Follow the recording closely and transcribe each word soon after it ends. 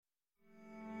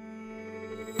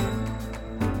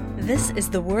This is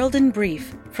The World in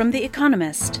Brief from The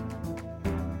Economist.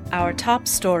 Our top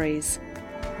stories.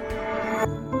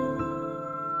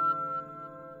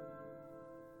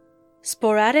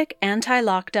 Sporadic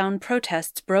anti-lockdown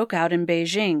protests broke out in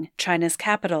Beijing, China's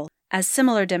capital, as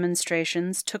similar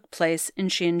demonstrations took place in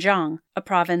Xinjiang, a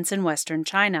province in western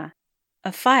China.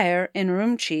 A fire in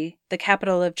Urumqi, the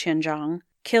capital of Xinjiang,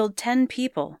 killed 10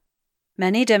 people.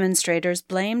 Many demonstrators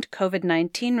blamed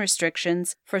COVID-19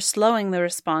 restrictions for slowing the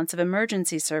response of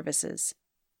emergency services.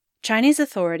 Chinese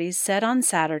authorities said on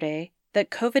Saturday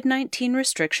that COVID-19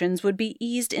 restrictions would be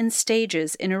eased in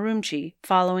stages in Urumqi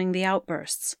following the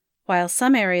outbursts, while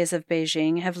some areas of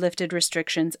Beijing have lifted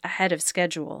restrictions ahead of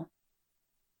schedule.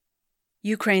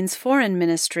 Ukraine's foreign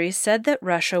ministry said that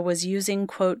Russia was using,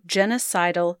 quote,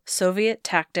 genocidal Soviet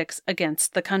tactics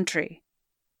against the country.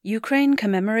 Ukraine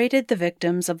commemorated the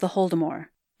victims of the Holodomor,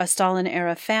 a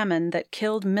Stalin-era famine that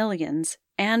killed millions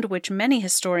and which many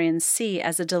historians see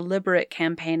as a deliberate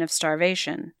campaign of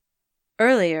starvation.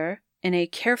 Earlier, in a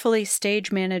carefully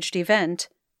stage-managed event,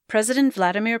 President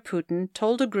Vladimir Putin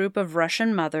told a group of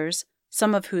Russian mothers,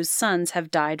 some of whose sons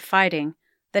have died fighting,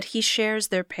 that he shares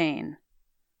their pain.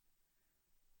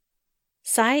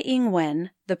 Tsai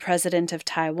Ing-wen, the president of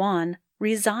Taiwan,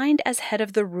 resigned as head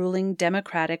of the ruling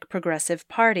Democratic Progressive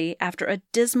Party after a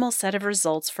dismal set of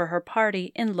results for her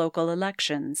party in local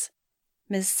elections.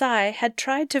 Ms. Tsai had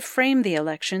tried to frame the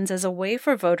elections as a way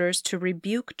for voters to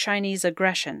rebuke Chinese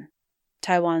aggression.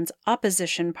 Taiwan's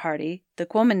opposition party, the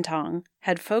Kuomintang,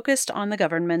 had focused on the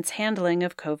government's handling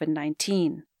of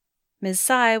COVID-19. Ms.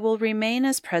 Tsai will remain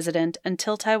as president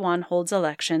until Taiwan holds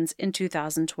elections in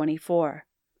 2024.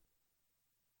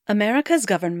 America's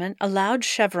government allowed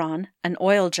Chevron, an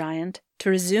oil giant, to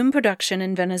resume production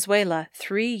in Venezuela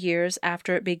 3 years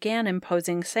after it began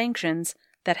imposing sanctions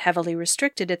that heavily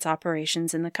restricted its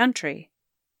operations in the country.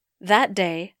 That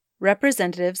day,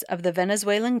 representatives of the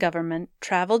Venezuelan government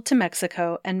traveled to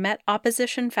Mexico and met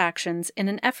opposition factions in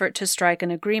an effort to strike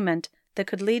an agreement that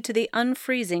could lead to the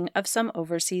unfreezing of some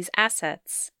overseas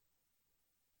assets.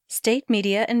 State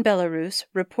media in Belarus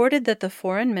reported that the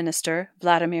foreign minister,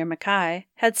 Vladimir Makai,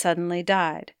 had suddenly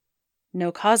died. No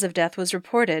cause of death was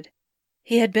reported.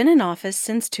 He had been in office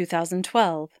since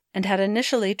 2012 and had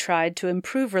initially tried to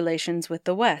improve relations with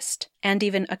the West and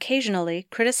even occasionally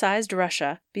criticized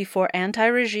Russia before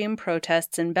anti-regime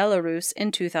protests in Belarus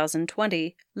in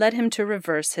 2020 led him to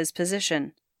reverse his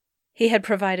position. He had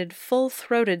provided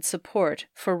full-throated support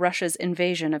for Russia's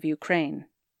invasion of Ukraine.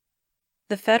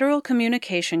 The Federal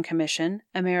Communication Commission,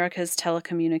 America's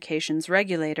telecommunications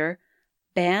regulator,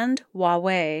 banned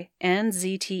Huawei and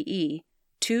ZTE,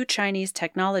 2 Chinese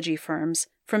technology firms,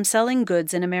 from selling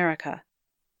goods in America.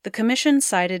 The commission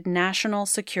cited national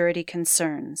security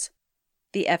concerns.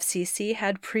 The FCC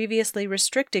had previously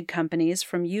restricted companies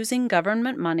from using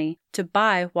government money to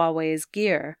buy Huawei's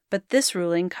gear, but this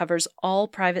ruling covers all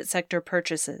private sector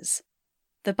purchases.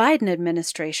 The Biden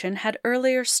administration had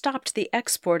earlier stopped the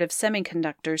export of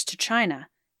semiconductors to China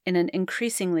in an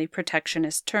increasingly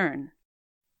protectionist turn.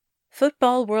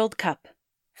 Football World Cup.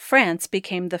 France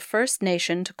became the first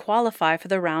nation to qualify for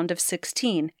the round of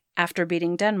 16 after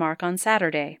beating Denmark on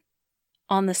Saturday.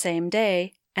 On the same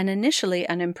day, an initially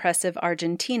unimpressive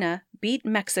Argentina beat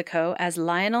Mexico as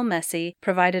Lionel Messi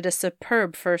provided a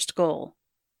superb first goal.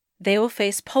 They will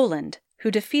face Poland, who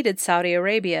defeated Saudi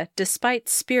Arabia despite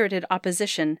spirited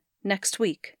opposition next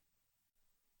week.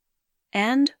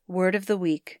 And word of the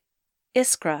week,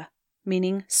 Iskra,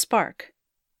 meaning spark,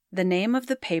 the name of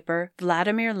the paper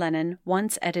Vladimir Lenin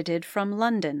once edited from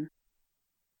London.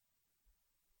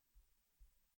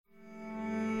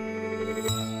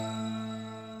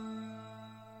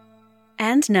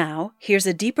 And now, here's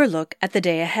a deeper look at the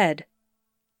day ahead.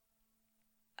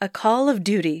 A call of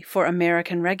duty for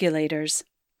American regulators.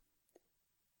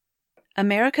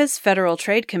 America's Federal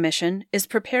Trade Commission is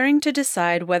preparing to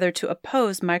decide whether to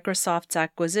oppose Microsoft's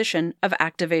acquisition of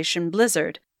Activision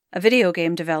Blizzard, a video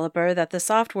game developer that the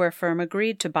software firm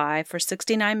agreed to buy for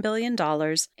 $69 billion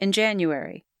in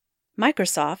January.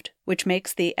 Microsoft, which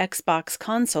makes the Xbox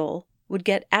console, would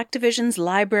get Activision's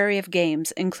library of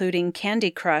games including Candy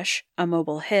Crush, a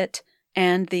mobile hit,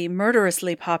 and the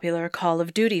murderously popular Call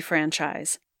of Duty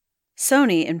franchise.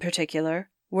 Sony, in particular,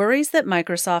 worries that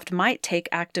Microsoft might take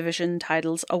Activision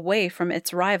titles away from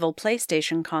its rival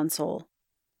PlayStation console.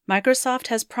 Microsoft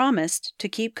has promised to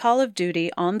keep Call of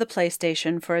Duty on the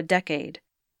PlayStation for a decade.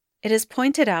 It has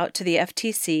pointed out to the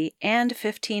FTC and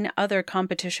 15 other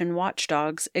competition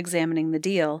watchdogs examining the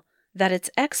deal that its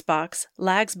Xbox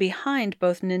lags behind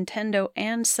both Nintendo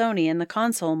and Sony in the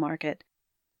console market,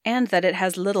 and that it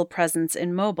has little presence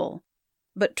in mobile.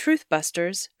 But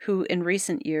truthbusters, who in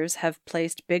recent years have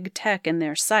placed big tech in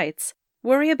their sights,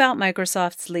 worry about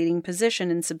Microsoft's leading position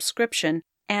in subscription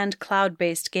and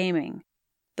cloud-based gaming.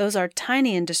 Those are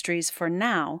tiny industries for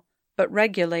now, but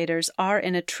regulators are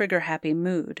in a trigger-happy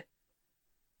mood.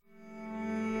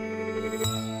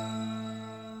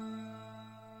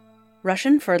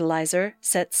 Russian fertilizer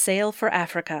sets sail for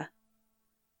Africa.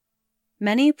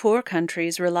 Many poor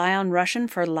countries rely on Russian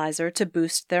fertilizer to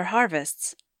boost their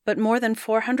harvests, but more than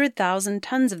 400,000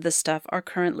 tons of the stuff are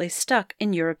currently stuck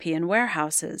in European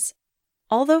warehouses.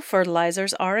 Although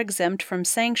fertilizers are exempt from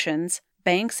sanctions,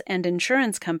 banks and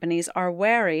insurance companies are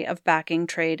wary of backing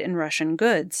trade in Russian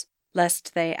goods,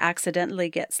 lest they accidentally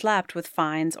get slapped with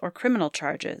fines or criminal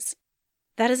charges.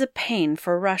 That is a pain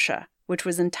for Russia, which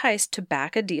was enticed to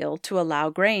back a deal to allow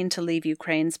grain to leave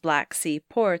Ukraine's Black Sea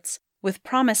ports with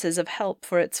promises of help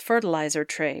for its fertilizer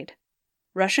trade.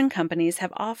 Russian companies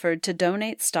have offered to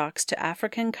donate stocks to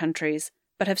African countries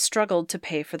but have struggled to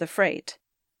pay for the freight.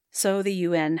 So the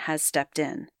UN has stepped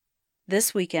in.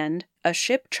 This weekend, a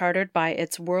ship chartered by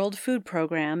its World Food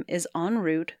Program is en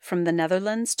route from the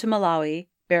Netherlands to Malawi,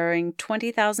 bearing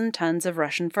 20,000 tons of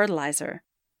Russian fertilizer.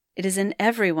 It is in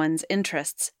everyone's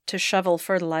interests to shovel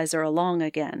fertilizer along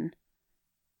again.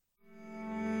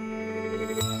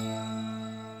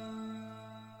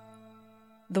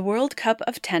 The World Cup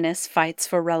of Tennis fights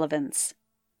for relevance.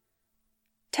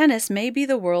 Tennis may be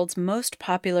the world's most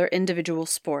popular individual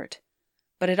sport,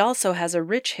 but it also has a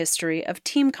rich history of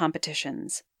team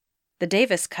competitions. The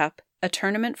Davis Cup, a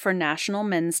tournament for national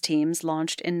men's teams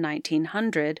launched in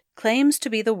 1900, claims to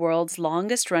be the world's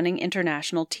longest-running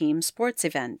international team sports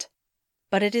event.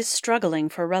 But it is struggling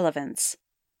for relevance.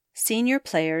 Senior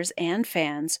players and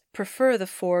fans prefer the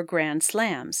 4 Grand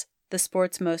Slams, the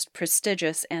sport's most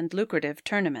prestigious and lucrative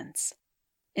tournaments.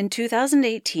 In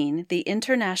 2018, the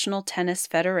International Tennis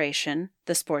Federation,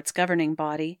 the sport's governing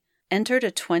body, entered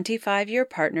a 25-year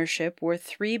partnership worth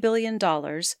 $3 billion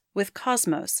with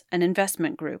Cosmos, an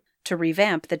investment group, to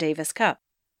revamp the Davis Cup.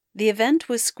 The event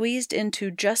was squeezed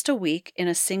into just a week in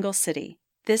a single city,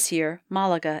 this year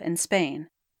Malaga in Spain.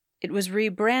 It was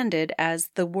rebranded as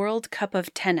the World Cup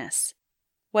of Tennis.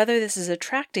 Whether this is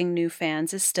attracting new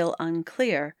fans is still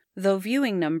unclear, though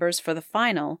viewing numbers for the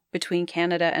final, between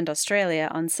Canada and Australia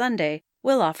on Sunday,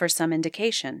 will offer some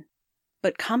indication.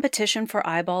 But competition for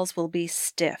eyeballs will be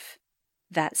stiff.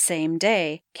 That same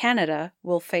day, Canada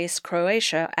will face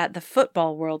Croatia at the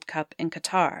Football World Cup in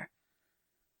Qatar.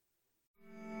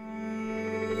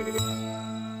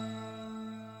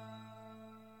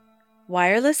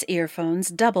 Wireless earphones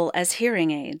double as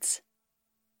hearing aids.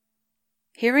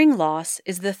 Hearing loss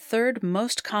is the 3rd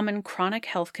most common chronic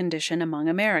health condition among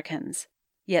Americans,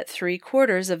 yet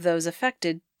 3/4 of those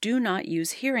affected do not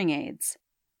use hearing aids.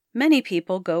 Many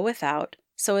people go without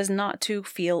so as not to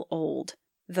feel old,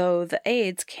 though the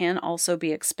aids can also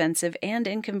be expensive and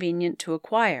inconvenient to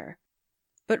acquire.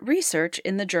 But research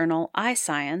in the journal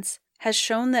iScience has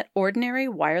shown that ordinary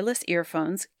wireless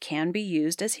earphones can be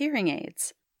used as hearing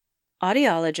aids.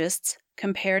 Audiologists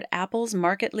compared Apple's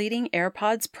market-leading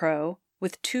AirPods Pro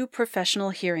with 2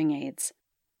 professional hearing aids.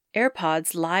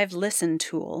 AirPods Live Listen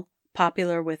tool,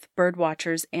 popular with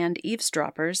birdwatchers and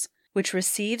eavesdroppers, which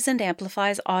receives and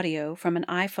amplifies audio from an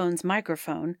iPhone's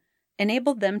microphone,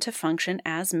 enabled them to function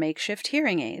as makeshift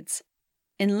hearing aids.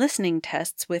 In listening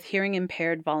tests with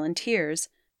hearing-impaired volunteers,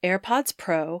 AirPods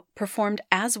Pro performed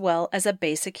as well as a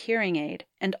basic hearing aid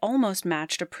and almost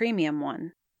matched a premium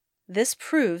one. This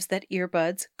proves that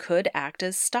earbuds could act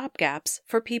as stopgaps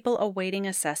for people awaiting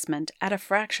assessment at a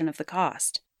fraction of the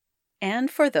cost. And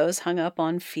for those hung up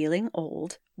on feeling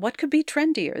old, what could be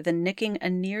trendier than nicking a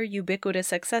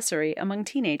near-ubiquitous accessory among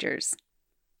teenagers?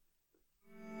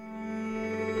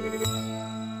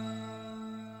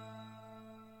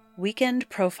 Weekend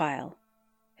Profile.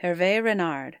 Hervé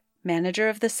Renard, manager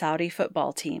of the Saudi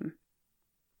football team.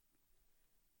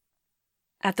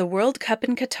 At the World Cup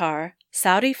in Qatar,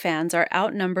 Saudi fans are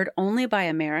outnumbered only by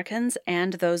Americans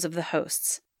and those of the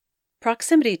hosts.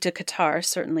 Proximity to Qatar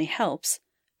certainly helps,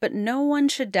 but no one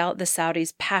should doubt the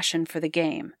Saudis' passion for the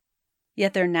game.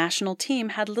 Yet their national team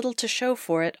had little to show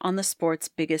for it on the sport's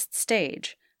biggest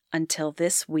stage, until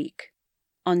this week.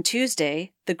 On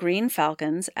Tuesday, the Green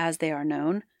Falcons, as they are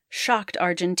known, shocked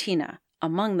Argentina,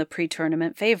 among the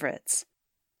pre-tournament favorites.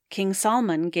 King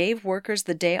Salman gave workers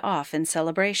the day off in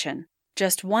celebration,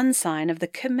 just one sign of the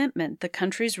commitment the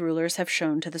country's rulers have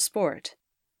shown to the sport.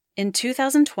 In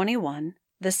 2021,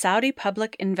 the Saudi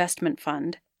Public Investment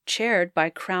Fund, chaired by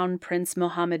Crown Prince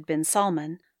Mohammed bin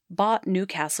Salman, bought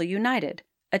Newcastle United,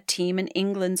 a team in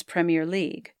England's Premier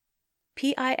League.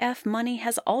 PIF money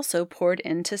has also poured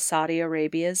into Saudi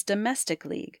Arabia's domestic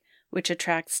league, which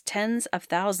attracts tens of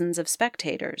thousands of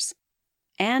spectators.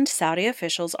 And Saudi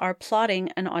officials are plotting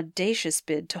an audacious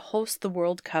bid to host the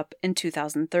World Cup in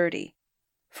 2030.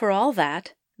 For all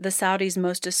that, the Saudis'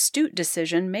 most astute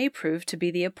decision may prove to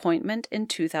be the appointment in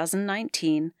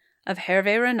 2019 of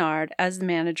Hervé Renard as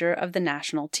manager of the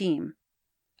national team.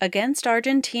 Against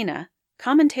Argentina,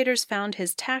 commentators found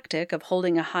his tactic of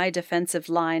holding a high defensive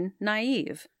line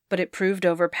naive, but it proved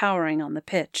overpowering on the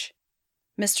pitch.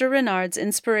 Mr. Renard's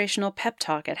inspirational pep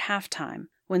talk at halftime,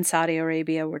 when Saudi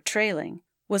Arabia were trailing,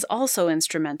 was also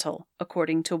instrumental,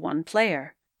 according to one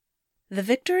player. The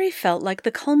victory felt like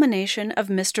the culmination of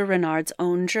Mr. Renard's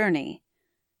own journey.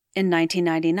 In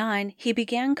 1999, he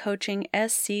began coaching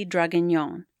SC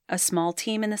Draguignan, a small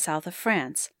team in the south of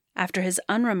France, after his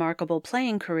unremarkable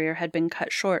playing career had been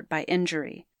cut short by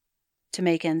injury. To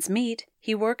make ends meet,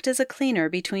 he worked as a cleaner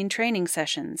between training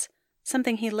sessions,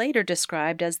 something he later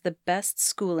described as the best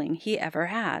schooling he ever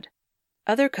had.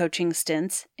 Other coaching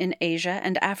stints in Asia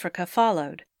and Africa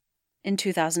followed. In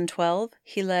 2012,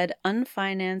 he led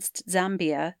unfinanced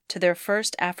Zambia to their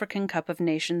first African Cup of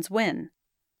Nations win.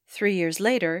 3 years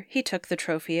later, he took the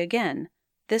trophy again,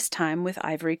 this time with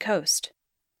Ivory Coast.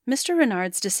 Mr.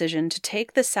 Renard's decision to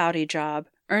take the Saudi job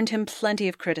earned him plenty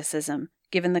of criticism,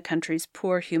 given the country's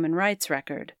poor human rights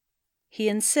record. He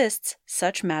insists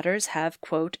such matters have,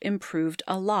 quote, improved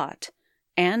a lot,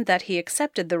 and that he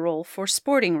accepted the role for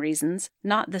sporting reasons,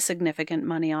 not the significant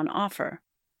money on offer.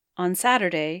 On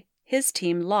Saturday, his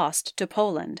team lost to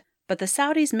Poland, but the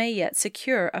Saudis may yet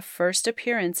secure a first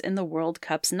appearance in the World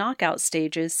Cup's knockout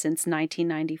stages since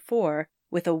 1994,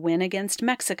 with a win against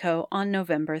Mexico on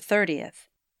November 30th.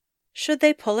 Should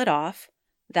they pull it off,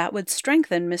 that would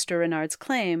strengthen Mr. Renard's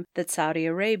claim that Saudi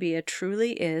Arabia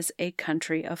truly is a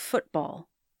country of football.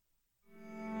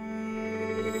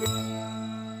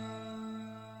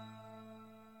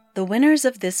 The winners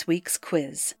of this week's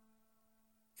quiz.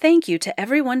 Thank you to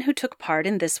everyone who took part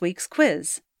in this week's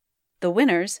quiz. The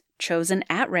winners, chosen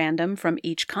at random from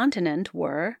each continent,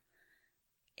 were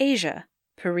Asia,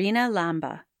 Purina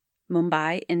Lamba,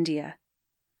 Mumbai, India.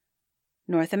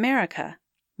 North America,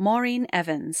 Maureen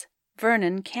Evans,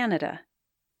 Vernon, Canada.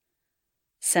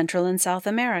 Central and South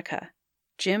America,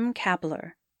 Jim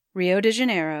Kapler, Rio de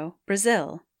Janeiro,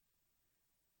 Brazil.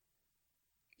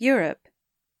 Europe,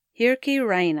 Hirki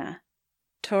Reina,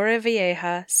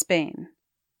 Torrevieja, Spain.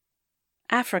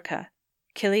 Africa,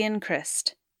 Killian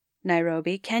Christ,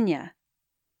 Nairobi, Kenya.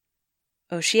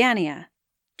 Oceania,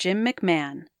 Jim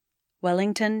McMahon,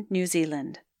 Wellington, New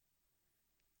Zealand.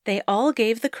 They all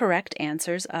gave the correct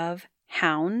answers of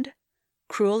Hound,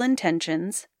 Cruel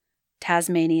Intentions,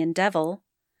 Tasmanian Devil,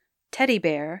 Teddy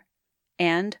Bear,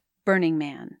 and Burning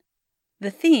Man.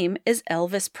 The theme is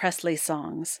Elvis Presley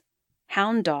songs: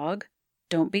 Hound Dog,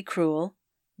 Don't Be Cruel,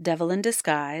 Devil in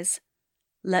Disguise,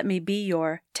 Let Me Be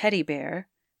Your Teddy Bear,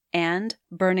 and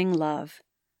Burning Love.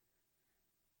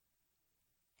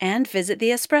 And visit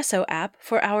the Espresso app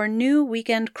for our new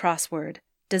weekend crossword,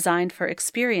 designed for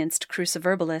experienced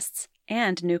cruciverbalists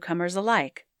and newcomers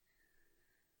alike.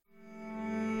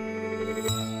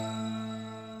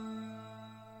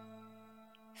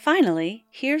 Finally,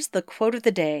 here's the quote of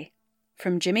the day,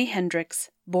 from Jimi Hendrix,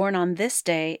 born on this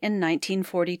day in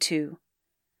 1942.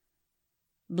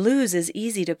 Blues is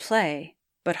easy to play,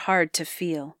 but hard to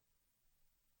feel.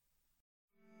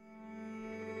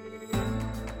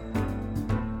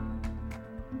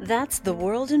 That's The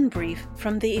World in Brief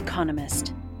from The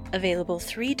Economist, available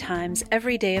 3 times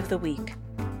every day of the week.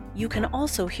 You can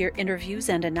also hear interviews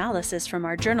and analysis from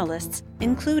our journalists,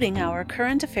 including our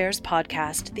current affairs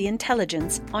podcast, The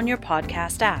Intelligence, on your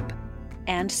podcast app.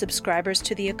 And subscribers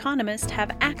to The Economist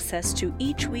have access to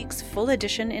each week's full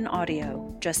edition in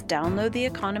audio. Just download The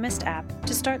Economist app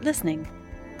to start listening.